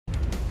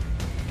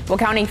Well,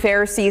 county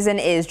fair season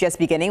is just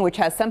beginning, which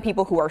has some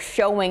people who are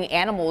showing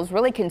animals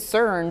really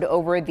concerned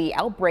over the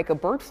outbreak of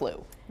bird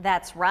flu.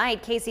 That's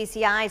right.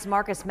 KCCI's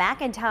Marcus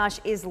McIntosh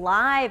is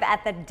live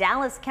at the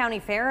Dallas County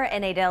Fair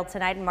in Adel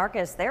tonight. And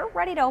Marcus, they're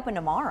ready to open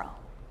tomorrow.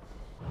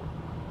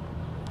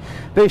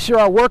 They sure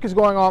are. Work is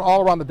going on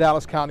all around the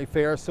Dallas County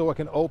Fair so it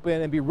can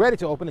open and be ready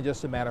to open in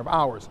just a matter of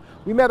hours.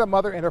 We met a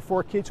mother and her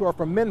 4 kids who are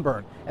from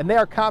Minburn, and they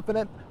are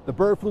confident the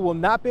bird flu will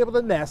not be able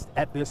to nest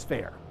at this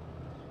fair.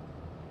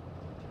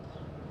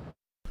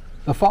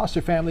 The Foster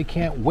family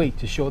can't wait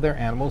to show their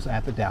animals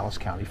at the Dallas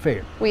County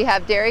Fair. We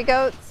have dairy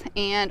goats,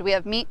 and we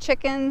have meat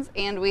chickens,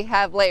 and we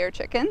have layer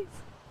chickens.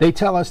 They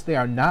tell us they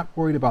are not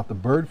worried about the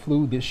bird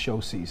flu this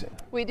show season.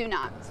 We do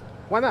not.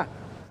 Why not?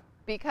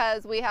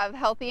 Because we have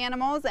healthy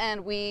animals,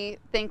 and we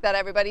think that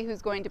everybody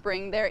who's going to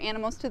bring their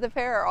animals to the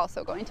fair are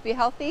also going to be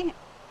healthy.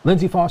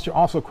 Lindsay Foster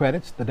also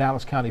credits the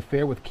Dallas County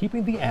Fair with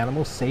keeping the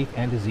animals safe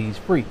and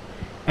disease-free.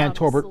 Ann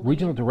Torbert,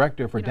 Regional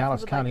Director for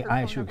Dallas County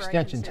ISU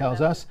Extension, tells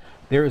us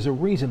there is a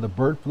reason the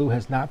bird flu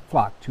has not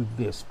flocked to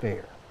this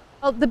fair.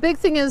 Well, the big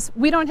thing is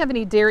we don't have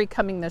any dairy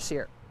coming this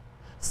year.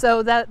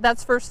 So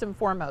that's first and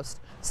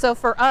foremost. So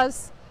for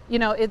us,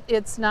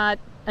 it's not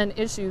an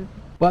issue.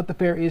 But the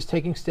fair is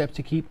taking steps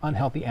to keep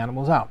unhealthy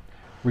animals out,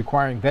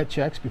 requiring vet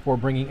checks before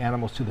bringing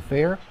animals to the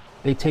fair.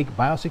 They take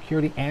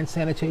biosecurity and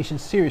sanitation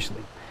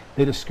seriously.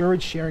 They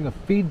discourage sharing of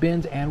feed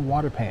bins and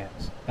water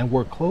pans and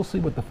work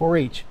closely with the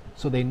 4-H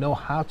so they know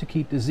how to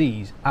keep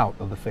disease out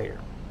of the fair.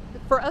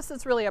 For us,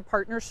 it's really a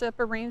partnership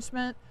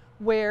arrangement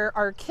where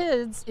our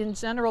kids in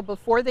general,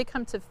 before they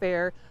come to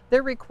fair,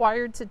 they're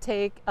required to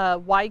take a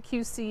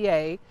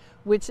YQCA,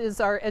 which is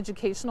our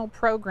educational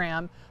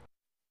program.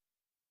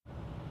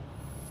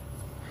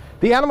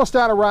 The animals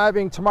start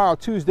arriving tomorrow,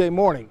 Tuesday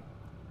morning,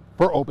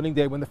 for opening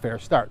day when the fair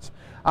starts.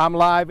 I'm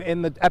live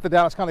at the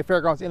Dallas County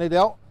Fairgrounds in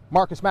Adel.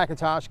 Marcus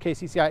McIntosh,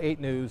 KCCI 8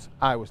 News,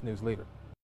 Iowa's news leader.